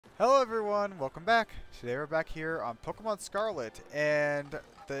Hello everyone, welcome back. Today we're back here on Pokemon Scarlet, and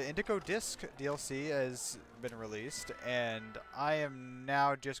the Indigo Disc DLC has been released, and I am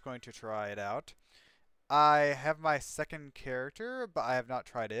now just going to try it out. I have my second character, but I have not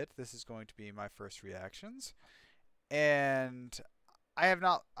tried it. This is going to be my first reactions, and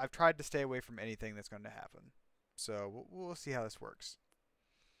I've tried to stay away from anything that's going to happen. So we'll see how this works.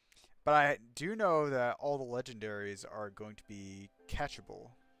 But I do know that all the legendaries are going to be catchable.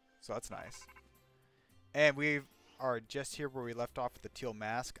 So that's nice. And we are just here where we left off with the teal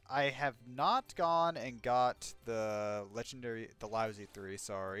mask. I have not gone and got the legendary, the lousy 3,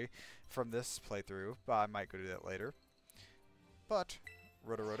 sorry, from this playthrough, but I might go do that later. But,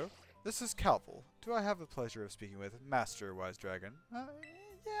 Roto, this is Calvel. Do I have the pleasure of speaking with Master Wise Dragon?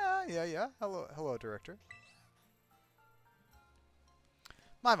 Yeah. Hello, Director.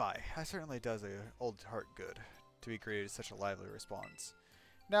 My, that certainly does a old heart good to be greeted such a lively response.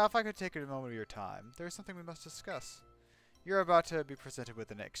 Now, if I could take a moment of your time, there is something we must discuss. You're about to be presented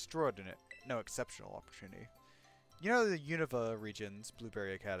with an exceptional opportunity. You know the Unova region's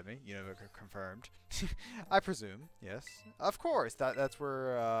Blueberry Academy? Unova confirmed. I presume, yes. Of course, that's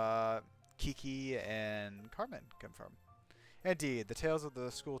where Kiki and Carmen come from. Indeed, the tales of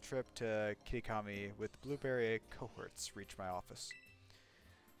the school trip to Kitakami with the Blueberry cohorts reached my office.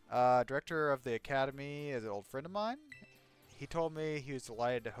 Director of the academy is an old friend of mine. He told me he was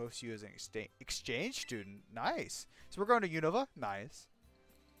delighted to host you as an exchange student. Nice. So we're going to Unova. Nice.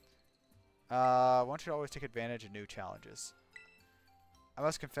 One should always take advantage of new challenges. I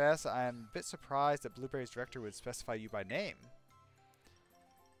must confess, I am a bit surprised that Blueberry's director would specify you by name.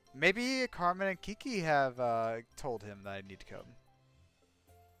 Maybe Carmen and Kiki have told him that I need to come.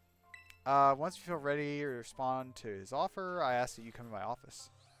 Once you feel ready to respond to his offer, I ask that you come to my office.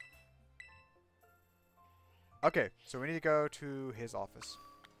 Okay, so we need to go to his office.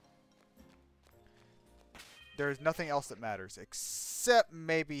 There's nothing else that matters except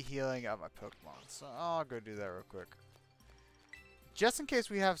maybe healing up my Pokemon. So I'll go do that real quick. Just in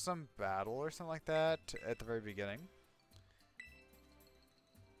case we have some battle or something like that at the very beginning.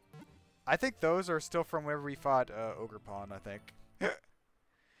 I think those are still from whenever we fought Ogerpon, I think.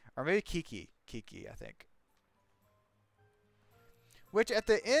 Or maybe Kiki. Kiki, I think. Which, at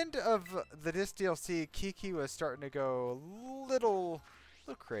the end of this DLC, Kiki was starting to go a little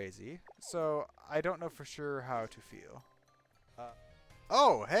crazy. So, I don't know for sure how to feel.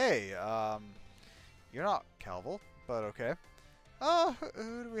 Oh, hey! You're not Calvel, but okay.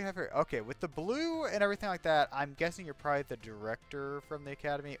 Who do we have here? Okay, with the blue and everything like that, I'm guessing you're probably the director from the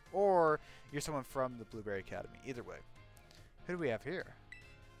academy, or you're someone from the Blueberry Academy. Either way. Who do we have here?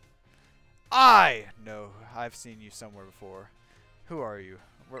 I know I've seen you somewhere before. Who are you?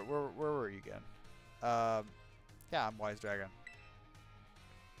 Where were you again? Yeah, I'm Wise Dragon.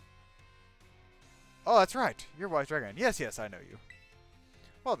 Oh, that's right. You're Wise Dragon. Yes, I know you.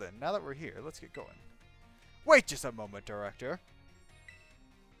 Well then, now that we're here, let's get going. Wait just a moment, Director.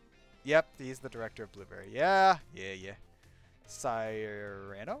 Yep, he's the director of Blueberry. Yeah.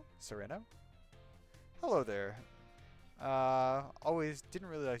 Sereno? Hello there. Always didn't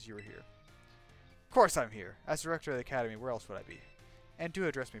realize you were here. Of course I'm here. As director of the academy, where else would I be? And do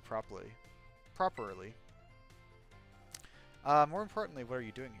address me properly. More importantly, what are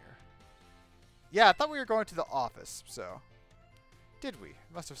you doing here? Yeah, I thought we were going to the office, so. Did we?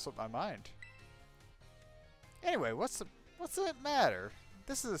 Must have slipped my mind. Anyway, what's the matter?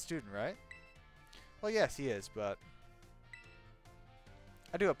 This is a student, right? Well, yes, he is, but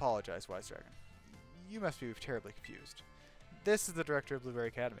I do apologize, Wise Dragon. You must be terribly confused. This is the director of Blueberry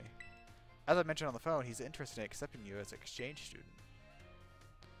Academy. As I mentioned on the phone, he's interested in accepting you as an exchange student.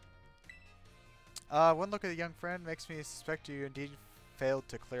 One look at the young friend makes me suspect you indeed failed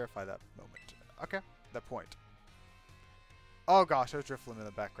to clarify that moment. Okay, that point. Oh gosh, those Drifloon in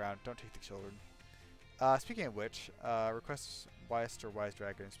the background. Don't take the children. Speaking of which, request Wise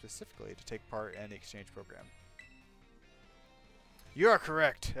Dragon specifically to take part in the exchange program. You are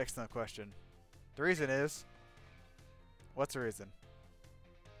correct. Excellent question. The reason is... What's the reason?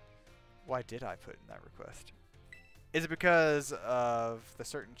 Why did I put in that request? Is it because of the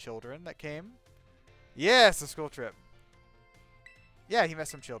certain children that came? Yes, the school trip. Yeah, he met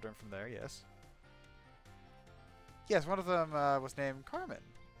some children from there, yes. Yes, one of them was named Carmen.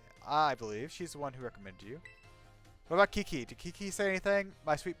 I believe. She's the one who recommended you. What about Kiki? Did Kiki say anything?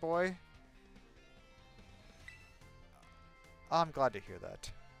 My sweet boy? I'm glad to hear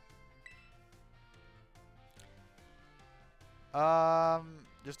that.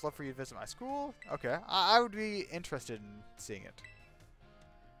 Just love for you to visit my school? Okay. I would be interested in seeing it.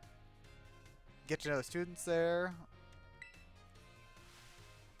 Get to know the students there.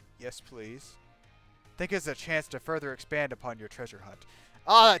 Yes, please. Think it's a chance to further expand upon your treasure hunt.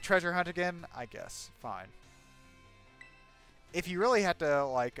 Ah, that treasure hunt again? I guess. Fine. If you really had to,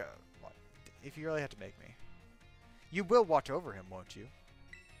 like... if you really had to make me. You will watch over him, won't you?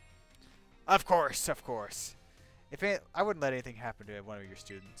 Of course, of course. I wouldn't let anything happen to one of your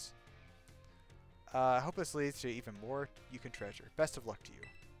students. I hope this leads to even more you can treasure. Best of luck to you.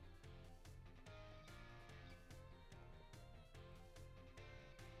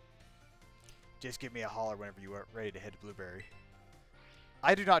 Just give me a holler whenever you are ready to head to Blueberry.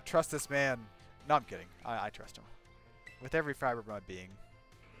 I do not trust this man. No, I'm kidding. I trust him. With every fiber of my being.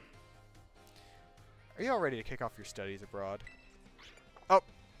 Are you all ready to kick off your studies abroad? Oh.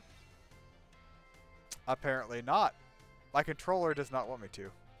 Apparently not. My controller does not want me to.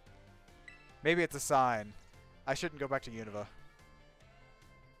 Maybe it's a sign. I shouldn't go back to Unova.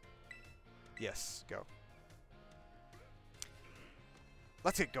 Yes, go.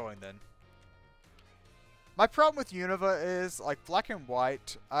 Let's get going then. My problem with Unova is, like, Black and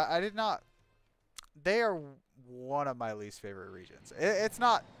White, I did not... They are one of my least favorite regions. It's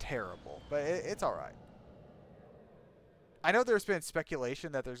not terrible, but it's alright. I know there's been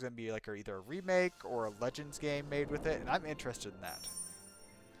speculation that there's going to be, like, either a remake or a Legends game made with it, and I'm interested in that.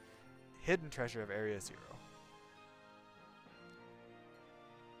 Hidden Treasure of Area 0.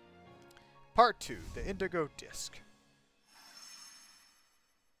 Part 2, the Indigo Disc.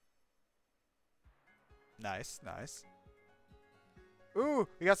 Nice, nice. Ooh,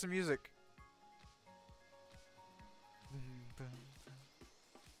 we got some music.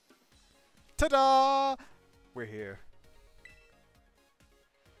 Ta-da! We're here.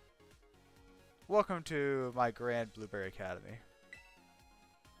 Welcome to my Grand Blueberry Academy.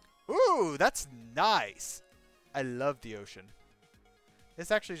 Ooh, that's nice. I love the ocean.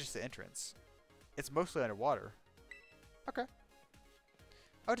 It's actually just the entrance. It's mostly underwater. Okay.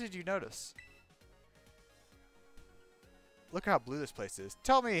 Oh, did you notice? Look how blue this place is.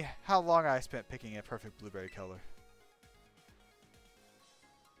 Tell me how long I spent picking a perfect blueberry color.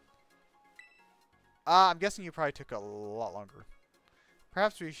 I'm guessing you probably took a lot longer.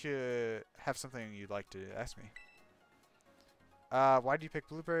 Perhaps we should have something you'd like to ask me. Why do you pick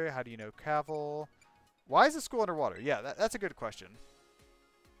blueberry? How do you know Cavill? Why is the school underwater? Yeah, that's a good question.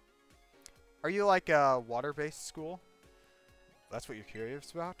 Are you like a water-based school? That's what you're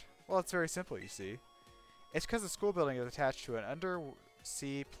curious about? Well, it's very simple, you see. It's because the school building is attached to an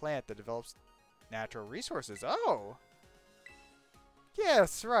undersea plant that develops natural resources. Oh!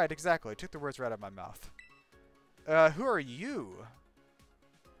 Yes, right, exactly. Took the words right out of my mouth. Who are you?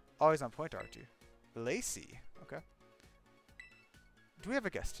 Always on point, aren't you? Lacey. Okay. Do we have a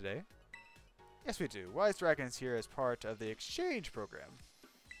guest today? Yes, we do. Wise Dragon is here as part of the exchange program.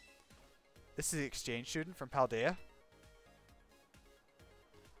 This is the exchange student from Paldea.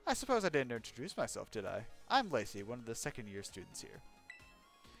 I suppose I didn't introduce myself, did I? I'm Lacey, one of the second-year students here.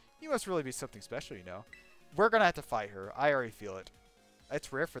 You must really be something special, you know. We're gonna have to fight her. I already feel it.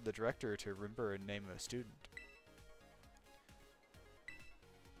 It's rare for the director to remember and name a student.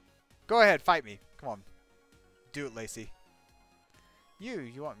 Go ahead, fight me. Come on. Do it, Lacey.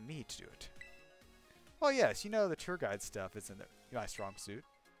 You want me to do it. Well, yes, you know the tour guide stuff isn't my strong suit.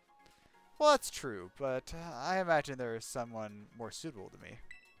 Well, that's true, but I imagine there is someone more suitable to me.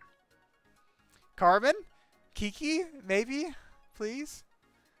 Carmen? Kiki? Maybe? Please?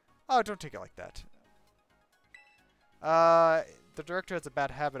 Oh, don't take it like that. The director has a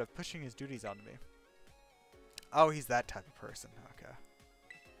bad habit of pushing his duties onto me. Oh, he's that type of person. Okay.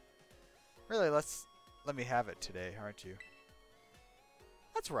 Really, let me have it today, aren't you?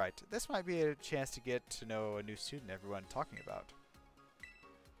 That's right. This might be a chance to get to know a new student everyone's talking about.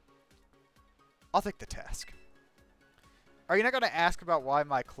 I'll take the task. Are you not going to ask about why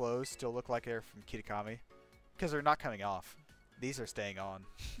my clothes still look like they're from Kitakami? Because they're not coming off. These are staying on.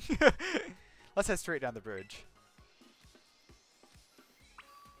 Let's head straight down the bridge.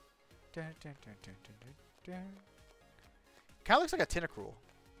 Kind of looks like a Tentacruel.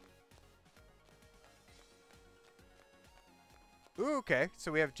 Ooh, okay.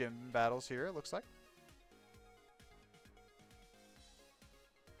 So we have gym battles here, it looks like.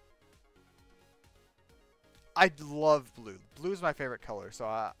 I love blue. Blue is my favorite color, so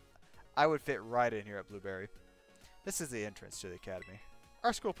I would fit right in here at Blueberry. This is the entrance to the academy.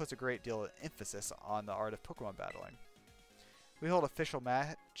 Our school puts a great deal of emphasis on the art of Pokemon battling. We hold official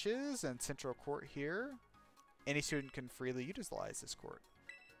matches in Central Court here. Any student can freely utilize this court.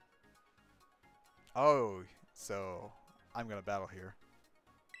 Oh, so I'm going to battle here.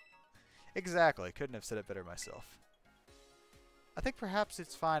 Exactly. Couldn't have said it better myself. I think perhaps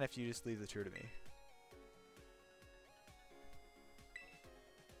it's fine if you just leave the tour to me.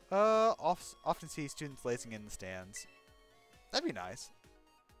 Often see students lazing in the stands. That'd be nice.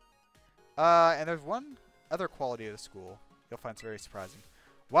 And there's one other quality of the school you'll find very surprising.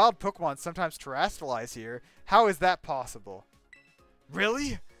 Wild Pokemon sometimes terrestrialize here. How is that possible?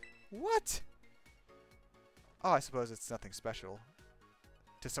 Really? What? Oh, I suppose it's nothing special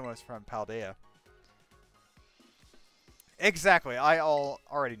to someone who's from Paldea. Exactly. I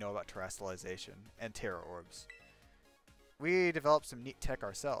already know about terrestrialization and Terra Orbs. We developed some neat tech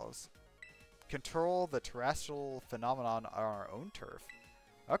ourselves. Control the terrestrial phenomenon on our own turf.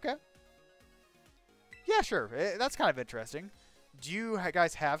 Okay. Yeah, sure. That's kind of interesting. Do you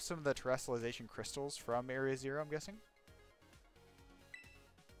guys have some of the terrestrialization crystals from Area Zero, I'm guessing?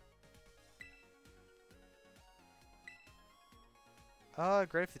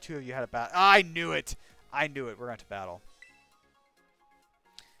 Great if the two of you had a battle. I knew it! I knew it. We're going to battle.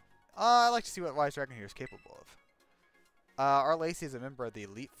 I'd like to see what Wise Dragon here is capable of. Our Lacey is a member of the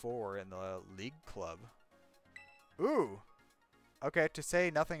Elite Four in the League Club. Ooh! Okay, to say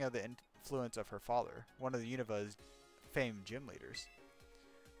nothing of the influence of her father, one of the Univa's famed gym leaders.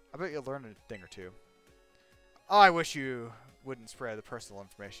 I bet you'll learn a thing or two. Oh, I wish you wouldn't spread the personal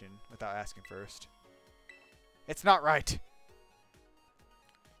information without asking first. It's not right!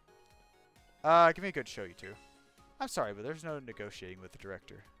 Give me a good show, you two. I'm sorry, but there's no negotiating with the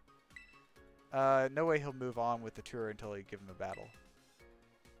director. No way he'll move on with the tour until you give him a battle.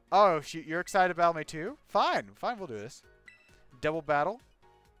 Oh, shoot, you're excited to battle me too? Fine, fine, we'll do this. Double battle.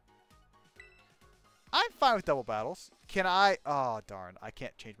 I'm fine with double battles. Can I? Oh, darn. I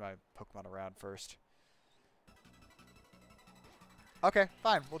can't change my Pokemon around first. Okay,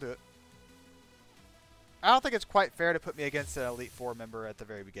 fine, we'll do it. I don't think it's quite fair to put me against an Elite Four member at the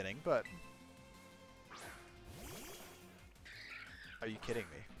very beginning, but... Are you kidding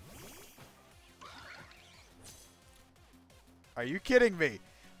me? Are you kidding me?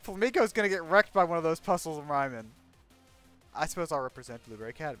 Flamico's gonna get wrecked by one of those puzzles I'm rhyming. I suppose I'll represent Blueberry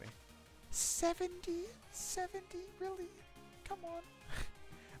Academy. 70? 70? Really? Come on.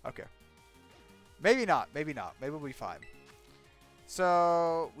 Okay. Maybe not. Maybe not. Maybe we'll be fine.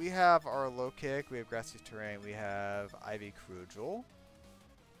 So, we have our low kick. We have grassy terrain. We have Ivy Crudgel.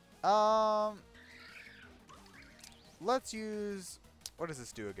 Let's use... What does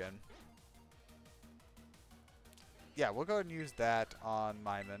this do again? Yeah, we'll go ahead and use that on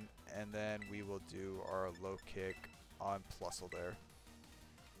Maimin, and then we will do our low kick on Plusle there.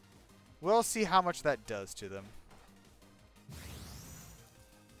 We'll see how much that does to them.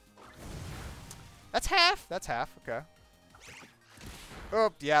 That's half! That's half, okay.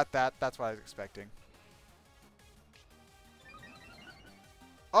 Oh, yeah, that's what I was expecting.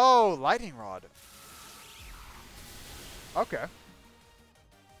 Oh, Lightning Rod. Okay.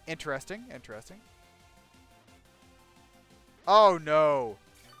 Interesting, interesting. Oh, no.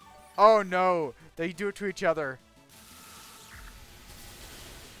 Oh, no. They do it to each other.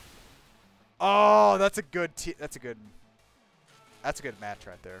 Oh, that's a good that's a good match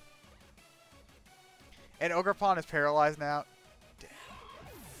right there. And Ogerpon is paralyzed now. Damn.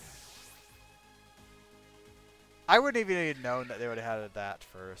 I wouldn't even have known that they would have had that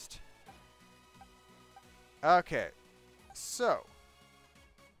first. Okay. So.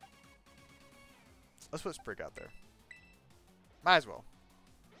 Let's put Sprig out there. Might as well.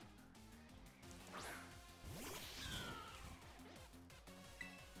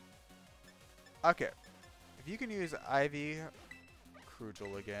 Okay. If you can use Ivy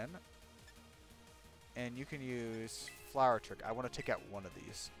Crudgel again. And you can use Flower Trick. I want to take out one of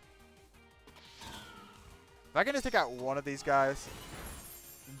these. If I can just take out one of these guys,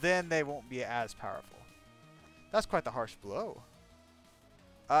 then they won't be as powerful. That's quite the harsh blow.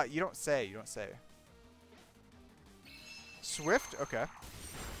 You don't say. You don't say. Swift? Okay.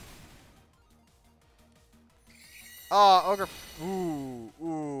 Oh, Ogre. Ooh,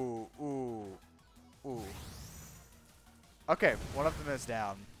 ooh, ooh, ooh. Okay, one of them is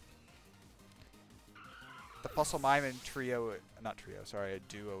down. The Puzzle Mime trio, not trio, sorry, a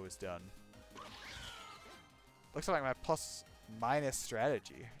duo is done. Looks like my plus minus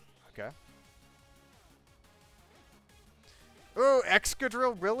strategy. Okay. Oh,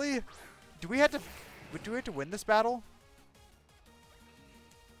 Excadrill, really? Do we have to win this battle?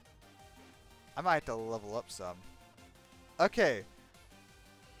 I might have to level up some. Okay.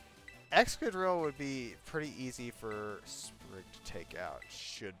 Excadrill would be pretty easy for Sprig to take out.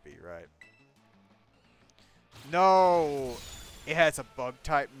 Should be, right? No! It has a bug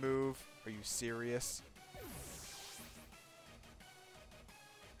type move. Are you serious?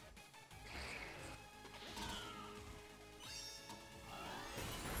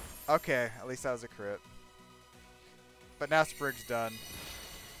 Okay, at least that was a crit. But now Sprig's done.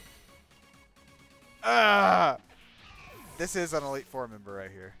 Ah! This is an Elite Four member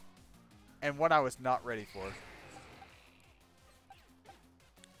right here. And one I was not ready for.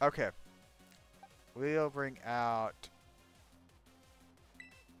 Okay. We'll bring out, I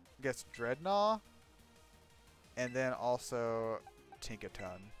guess, Dreadnought. And then also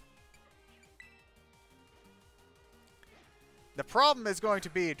Tinkaton. The problem is going to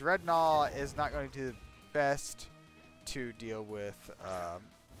be Dreadnought is not going to be the best to deal with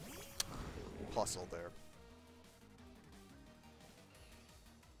Plusle there.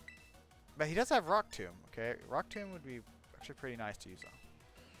 But he does have Rock Tomb, okay? Rock Tomb would be actually pretty nice to use on.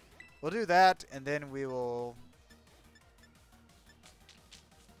 We'll do that, and then we will...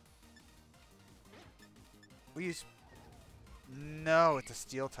 We use... No, it's a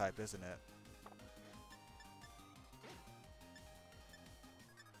Steel type, isn't it?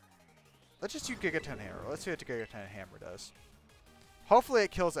 Let's just use Gigaton Hammer. Let's see what the Gigaton Hammer does. Hopefully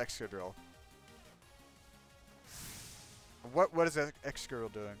it kills Excadrill. What is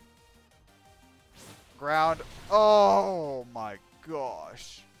Excadrill doing? Ground. Oh my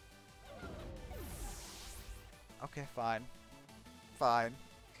gosh. Okay, fine. Fine.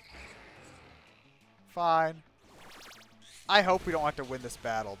 Fine. I hope we don't have to win this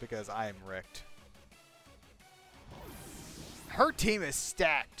battle because I am wrecked. Her team is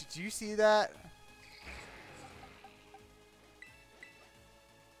stacked. Did you see that?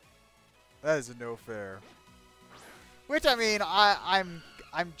 That is no fair. Which, I mean, I'm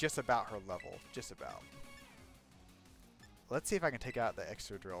just about her level. Just about. Let's see if I can take out the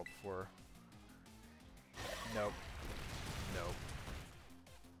extra drill before... Nope. Nope.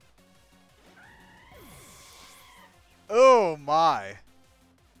 Oh my!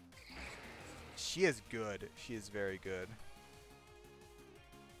 She is good. She is very good.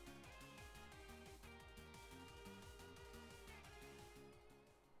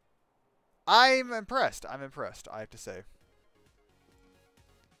 I'm impressed. I'm impressed, I have to say.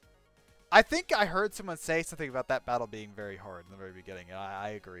 I think I heard someone say something about that battle being very hard in the very beginning, and I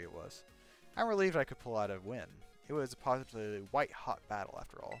agree it was. I'm relieved I could pull out a win. It was a positively white-hot battle,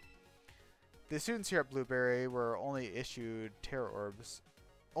 after all. The students here at Blueberry were only issued Terror Orbs.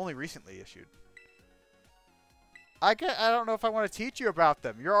 Only recently issued. I don't know if I want to teach you about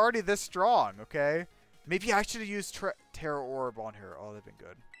them. You're already this strong, okay? Maybe I should have used Terror Orb on her. Oh, that'd been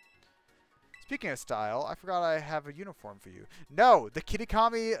good. Speaking of style, I forgot I have a uniform for you. No, the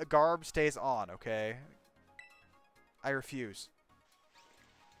Kitakami garb stays on, okay? I refuse.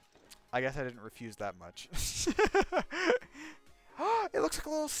 I guess I didn't refuse that much. It looks like a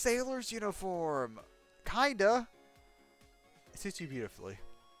little sailor's uniform. Kinda. It suits you beautifully.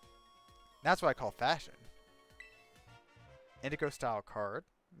 That's what I call fashion. Indigo style card.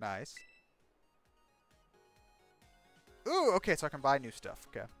 Nice. Ooh, okay, so I can buy new stuff.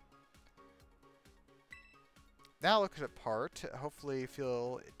 Okay. Now look at a part. Hopefully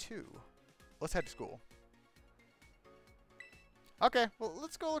feel it too. Let's head to school. Okay, well,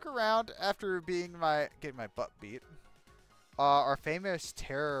 let's go look around after getting my butt beat. Our famous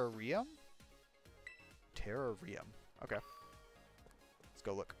terrarium? Terrarium. Okay. Let's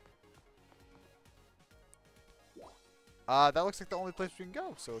go look. That looks like the only place we can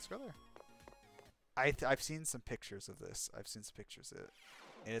go, so let's go there. I've seen some pictures of this. I've seen some pictures of it.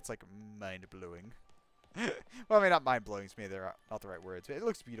 And it's like mind-blowing. Well, I mean, not mind-blowing. Maybe they're not the right words, but it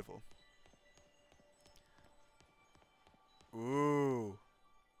looks beautiful. Ooh.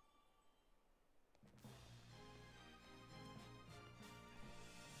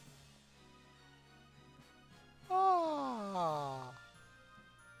 Ah.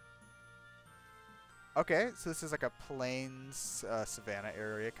 Okay, so this is like a plains savanna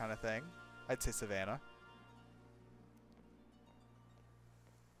area kind of thing. I'd say savanna.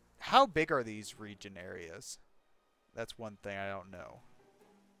 How big are these region areas? That's one thing I don't know.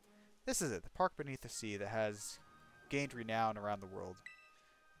 This is it, the park beneath the sea that has gained renown around the world.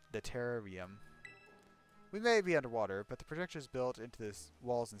 The terrarium. We may be underwater, but the projectors built into the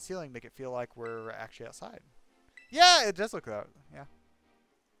walls and ceiling make it feel like we're actually outside. Yeah, it does look that. Yeah.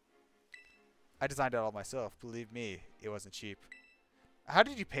 I designed it all myself. Believe me, it wasn't cheap. How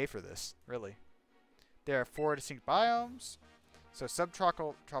did you pay for this, really? There are 4 distinct biomes. So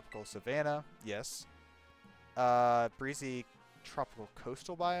subtropical savanna, yes. Breezy tropical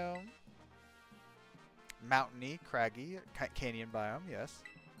coastal biome. Mountainy, craggy, canyon biome, yes.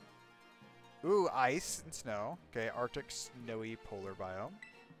 Ooh, ice and snow. Okay, Arctic, snowy, polar biome.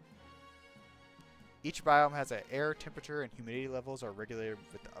 Each biome has an air temperature and humidity levels are regulated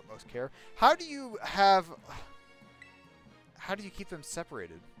with the utmost care. How do you keep them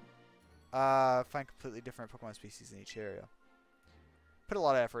separated? Find completely different Pokemon species in each area. Put a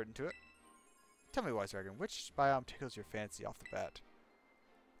lot of effort into it. Tell me, Wise Dragon, which biome tickles your fancy off the bat?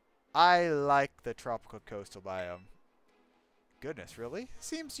 I like the tropical coastal biome. Goodness, really?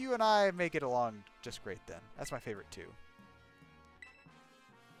 Seems you and I may get along just great then. That's my favorite too.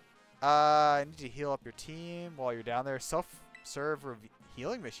 I need to heal up your team while you're down there. Self-serve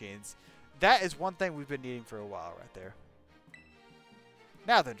healing machines. That is one thing we've been needing for a while right there.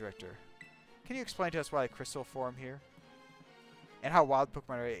 Now then, Director. Can you explain to us why crystal form here? And how wild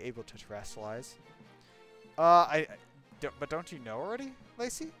Pokemon are able to terrestrialize? But don't you know already,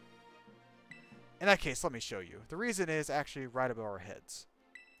 Lacey? In that case, let me show you. The reason is actually right above our heads.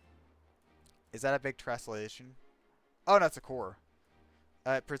 Is that a big terrestrialization? Oh, no, it's a core.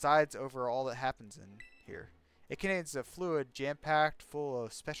 It presides over all that happens in here. It contains a fluid jam-packed full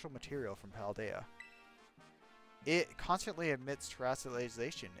of special material from Paldea. It constantly emits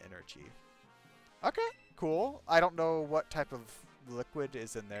terrestrialization energy. Okay, cool. I don't know what type of liquid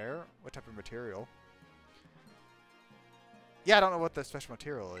is in there. What type of material. Yeah, I don't know what the special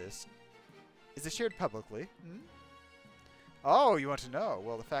material is. Is it shared publicly? Hmm? Oh, you want to know?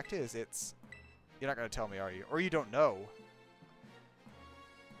 Well, the fact is, it's... You're not going to tell me, are you? Or you don't know.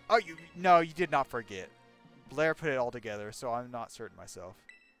 Oh, no, you did not forget. Blair put it all together, so I'm not certain myself.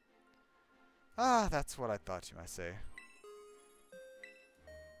 Ah, that's what I thought you might say.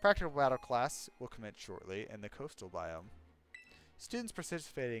 Practical battle class will commence shortly in the coastal biome. Students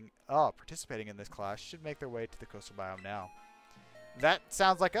participating in this class should make their way to the coastal biome now. That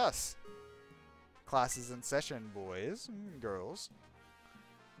sounds like us. Classes in session, boys and girls.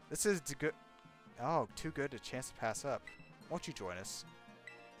 This is good. Oh, too good a chance to pass up. Won't you join us?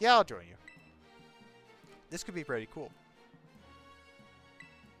 Yeah, I'll join you. This could be pretty cool.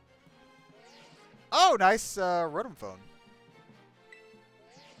 Oh, nice Rotom phone.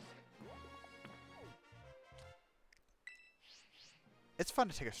 It's fun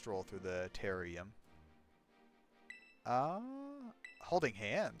to take a stroll through the terrarium. Holding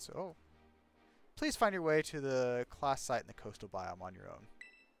hands. Oh. Please find your way to the class site in the coastal biome on your own.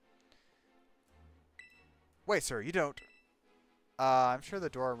 Wait, sir, you don't. I'm sure the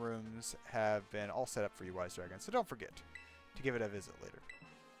dorm rooms have been all set up for you, Wise Dragon, so don't forget to give it a visit later.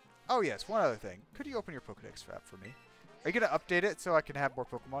 Oh yes, one other thing. Could you open your Pokedex app for me? Are you going to update it so I can have more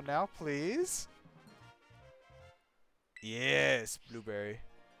Pokemon now, please? Yes, Blueberry.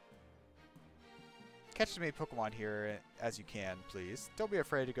 Catch as many Pokemon here as you can, please. Don't be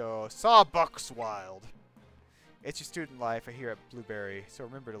afraid to go Sawbucks Wild. It's your student life here at Blueberry, so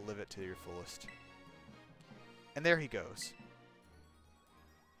remember to live it to your fullest. And there he goes.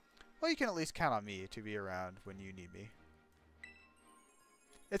 Well, you can at least count on me to be around when you need me.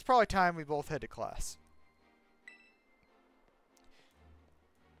 It's probably time we both head to class.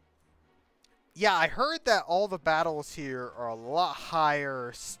 Yeah, I heard that all the battles here are a lot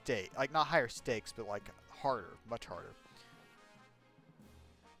higher stake. Like, not higher stakes, but like harder. Much harder.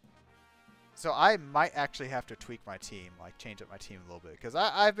 So I might actually have to tweak my team. Like, change up my team a little bit. Because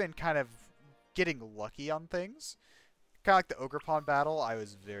I've been kind of getting lucky on things. Kind of like the Ogre Pond battle. I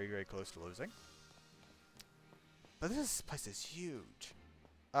was very, very close to losing. But this place is huge.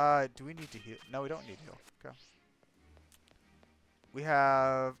 Do we need to heal? No, we don't need to heal. Okay. We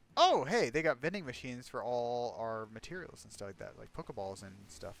have... Oh, hey, they got vending machines for all our materials and stuff like that. Like Pokeballs and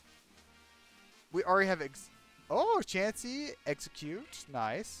stuff. We already have... Oh, Chansey, Execute.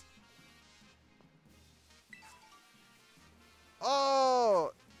 Nice.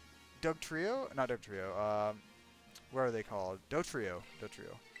 Oh! Dugtrio? Not Dugtrio. What are they called? Dotrio.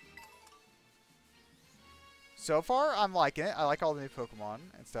 Dotrio. So far, I'm liking it. I like all the new Pokemon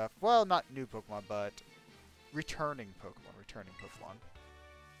and stuff. Well, not new Pokemon, but returning Pokemon. Returning Pokemon.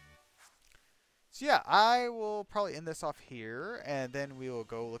 So yeah, I will probably end this off here, and then we will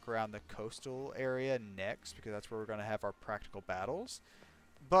go look around the coastal area next, because that's where we're going to have our practical battles.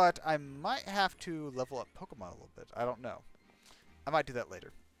 But I might have to level up Pokemon a little bit. I don't know. I might do that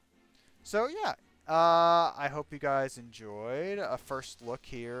later. So yeah, I hope you guys enjoyed a first look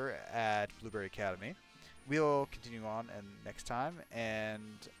here at Blueberry Academy. We'll continue on and next time,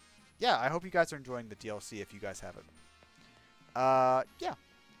 and yeah, I hope you guys are enjoying the DLC if you guys haven't. Yeah,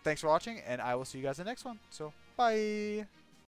 thanks for watching, and I will see you guys in the next one. So, bye!